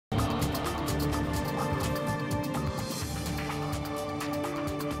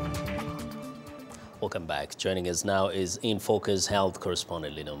Welcome back. Joining us now is In Focus health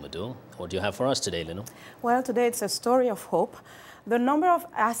correspondent Linord Moudou. What do you have for us today, Linord? Well, today it's a story of hope. The number of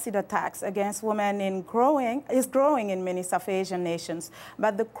acid attacks against women is growing in many South Asian nations.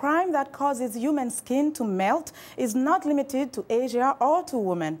 But the crime that causes human skin to melt is not limited to Asia or to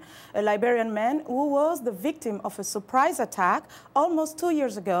women. A Liberian man who was the victim of a surprise attack almost 2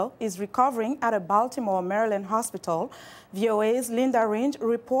 years ago is recovering at a Baltimore, Maryland hospital. VOA's Linda Range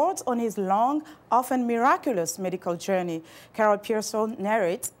reports on his long, often miraculous medical journey. Carol Pearson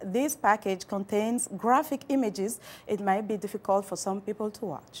narrates. This package contains graphic images. It might be difficult for some people to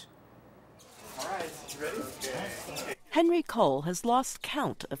watch. All right, you ready? Okay. Henry Cole has lost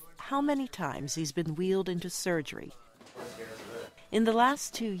count of how many times he's been wheeled into surgery. In the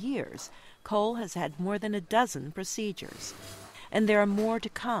last 2 years, Cole has had more than a dozen procedures. And there are more to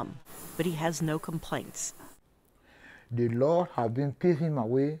come, but he has no complaints. The Lord has been paving my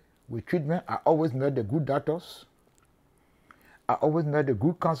way with treatment. I always met the good doctors. I always met the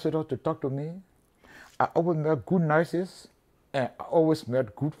good counselors to talk to me. I always met good nurses, and I always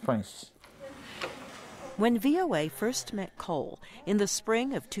met good friends. When VOA first met Cole in the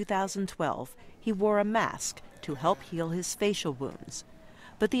spring of 2012, he wore a mask to help heal his facial wounds.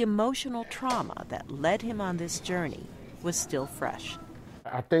 But the emotional trauma that led him on this journey was still fresh.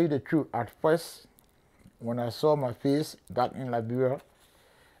 I tell you the truth, at first, when I saw my face back in Liberia,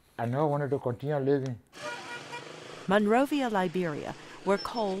 I never wanted to continue living. Monrovia, Liberia, where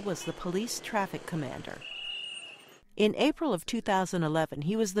Cole was the police traffic commander. In April of 2011,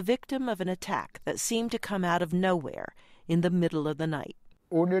 he was the victim of an attack that seemed to come out of nowhere in the middle of the night.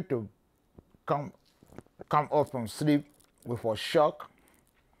 Only to come up from sleep with a shock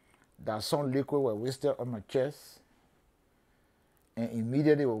that some liquid was wasted on my chest, and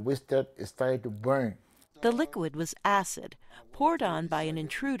immediately was wasted, it started to burn. The liquid was acid, poured on by an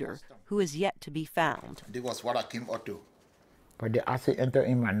intruder who is yet to be found. This was what I came out to. But the acid entered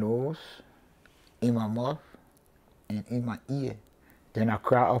in my nose, in my mouth, and in my ear. Then I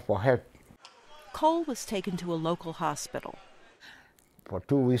cried out for help. Cole was taken to a local hospital. For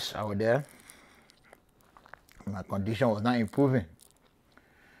 2 weeks I was there. My condition was not improving.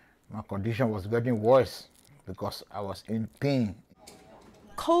 My condition was getting worse because I was in pain.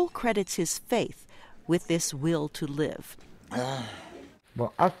 Cole credits his faith with this will to live.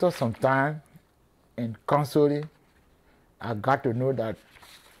 But after some time in counseling, I got to know that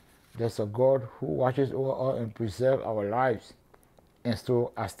there's a God who watches over us and preserves our lives. And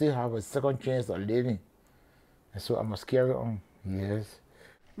so I still have a second chance of living. And so I must carry on, yes.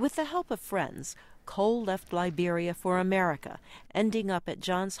 With the help of friends, Cole left Liberia for America, ending up at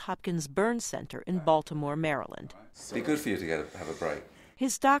Johns Hopkins Burn Center in Baltimore, Maryland. It'd be good for you to have a break.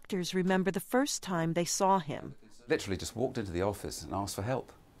 His doctors remember the first time they saw him. Literally just walked into the office and asked for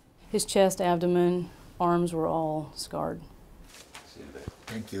help. His chest, abdomen, arms were all scarred.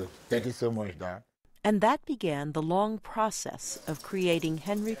 Thank you. Thank you so much, Doc. And that began the long process of creating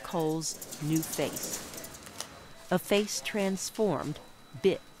Henry Cole's new face. A face transformed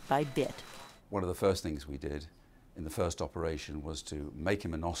bit by bit. One of the first things we did in the first operation was to make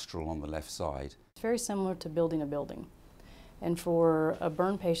him a nostril on the left side. It's very similar to building a building. And for a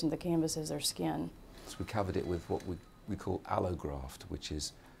burn patient, the canvas is their skin. So we covered it with what we call allograft, which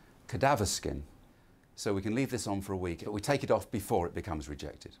is cadaver skin. So we can leave this on for a week, but we take it off before it becomes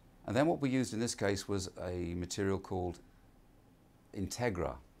rejected. And then what we used in this case was a material called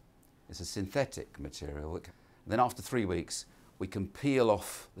Integra. It's a synthetic material. Then after 3 weeks, we can peel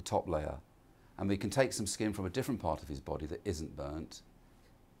off the top layer, and we can take some skin from a different part of his body that isn't burnt,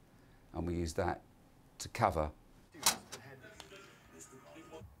 and we use that to cover.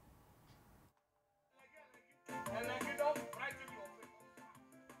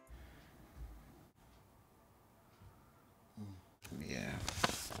 Yeah.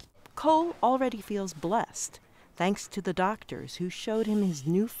 Cole already feels blessed, thanks to the doctors who showed him his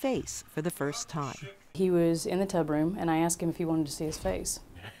new face for the first time. He was in the tub room, and I asked him if he wanted to see his face.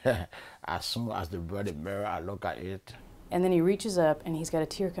 As soon as they brought the mirror, I look at it. And then he reaches up, and he's got a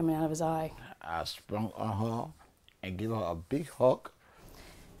tear coming out of his eye. I sprung on her and gave her a big hug.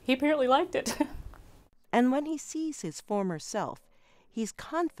 He apparently liked it. And when he sees his former self, he's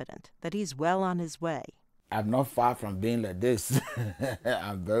confident that he's well on his way. I'm not far from being like this.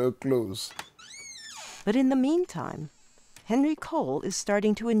 I'm very close. But in the meantime, Henry Cole is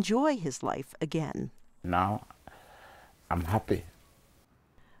starting to enjoy his life again. Now, I'm happy.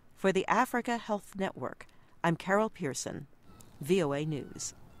 For the Africa Health Network, I'm Carol Pearson, VOA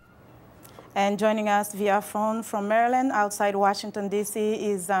News. And joining us via phone from Maryland, outside Washington, D.C.,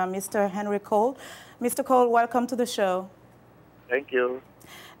 is Mr. Henry Cole. Mr. Cole, welcome to the show. Thank you.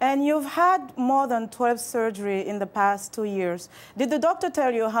 And you've had more than 12 surgery in the past 2 years. Did the doctor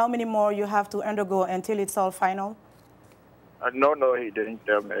tell you how many more you have to undergo until it's all final? No, he didn't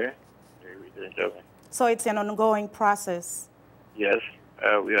tell me. He didn't tell me. So it's an ongoing process? Yes,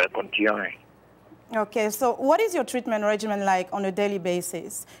 we are continuing. Okay, so what is your treatment regimen like on a daily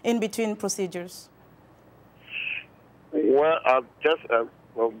basis in between procedures? Well, I'm just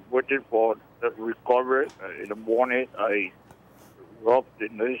waiting for the recovery. In the morning, I rub the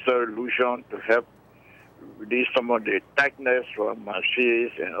necessary lotion to help release some of the tightness from my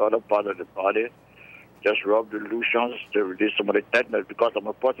face and other parts of the body. Just rub the lotions to release some of the tightness because I'm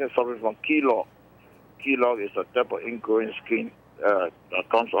a person suffering from keloid. Keloid is a type of ingrowing skin that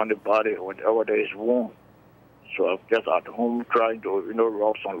comes on the body whenever there is wound. So I'm just at home trying to,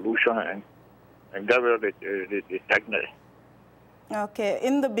 rub some lotion and get rid of the tightness. Okay.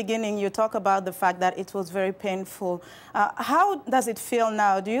 In the beginning, you talk about the fact that it was very painful. How does it feel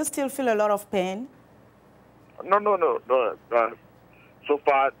now? Do you still feel a lot of pain? No. So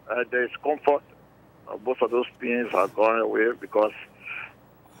far, there is comfort. Most of those pains are going away because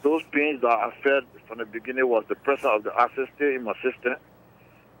those pains that I felt from the beginning was the pressure of the acid still in my system.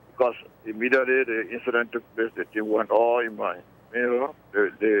 Because immediately the incident took place, the thing went all in my,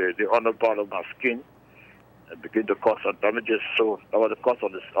 the under part of my skin. And begin to cause some damages, so that was the cause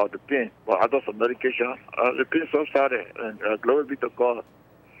of the pain. But after some medication, the pain subsided, and glory be to God.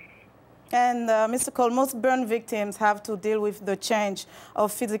 And Mr. Cole, most burn victims have to deal with the change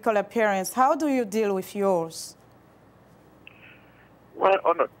of physical appearance. How do you deal with yours? Well,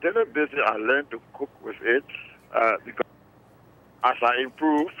 on a daily basis, I learn to cope with it because as I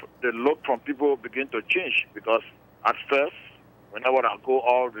improve, the look from people begin to change. Because at first, whenever I go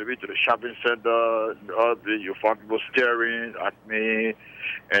all the way to the shopping center, you find people staring at me,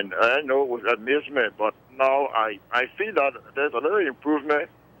 and I know with amazement. But now I feel that there's a little improvement,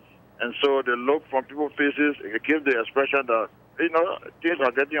 and so the look from people's faces, it gives the expression that, things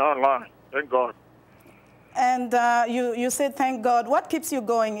are getting online. Thank God. And you said thank God. What keeps you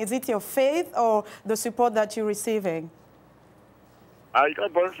going? Is it your faith or the support that you're receiving? I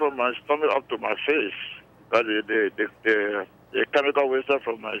got burns from my stomach up to my face. But the chemical waste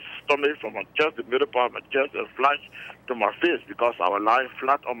from my stomach, from my chest, the middle part of my chest, and flash to my face because I was lying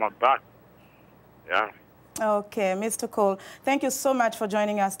flat on my back. Yeah. Okay, Mr. Cole, thank you so much for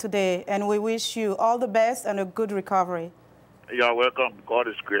joining us today, and we wish you all the best and a good recovery. You're welcome. God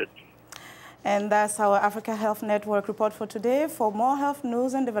is great. And that's our Africa Health Network report for today. For more health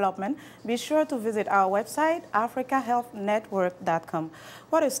news and development, be sure to visit our website, africahealthnetwork.com.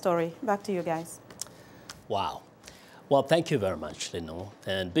 What a story. Back to you guys. Wow. Well, thank you very much, Linord.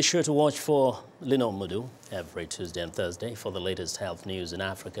 And be sure to watch for Linord Moudou every Tuesday and Thursday for the latest health news in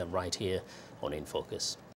Africa right here on In Focus.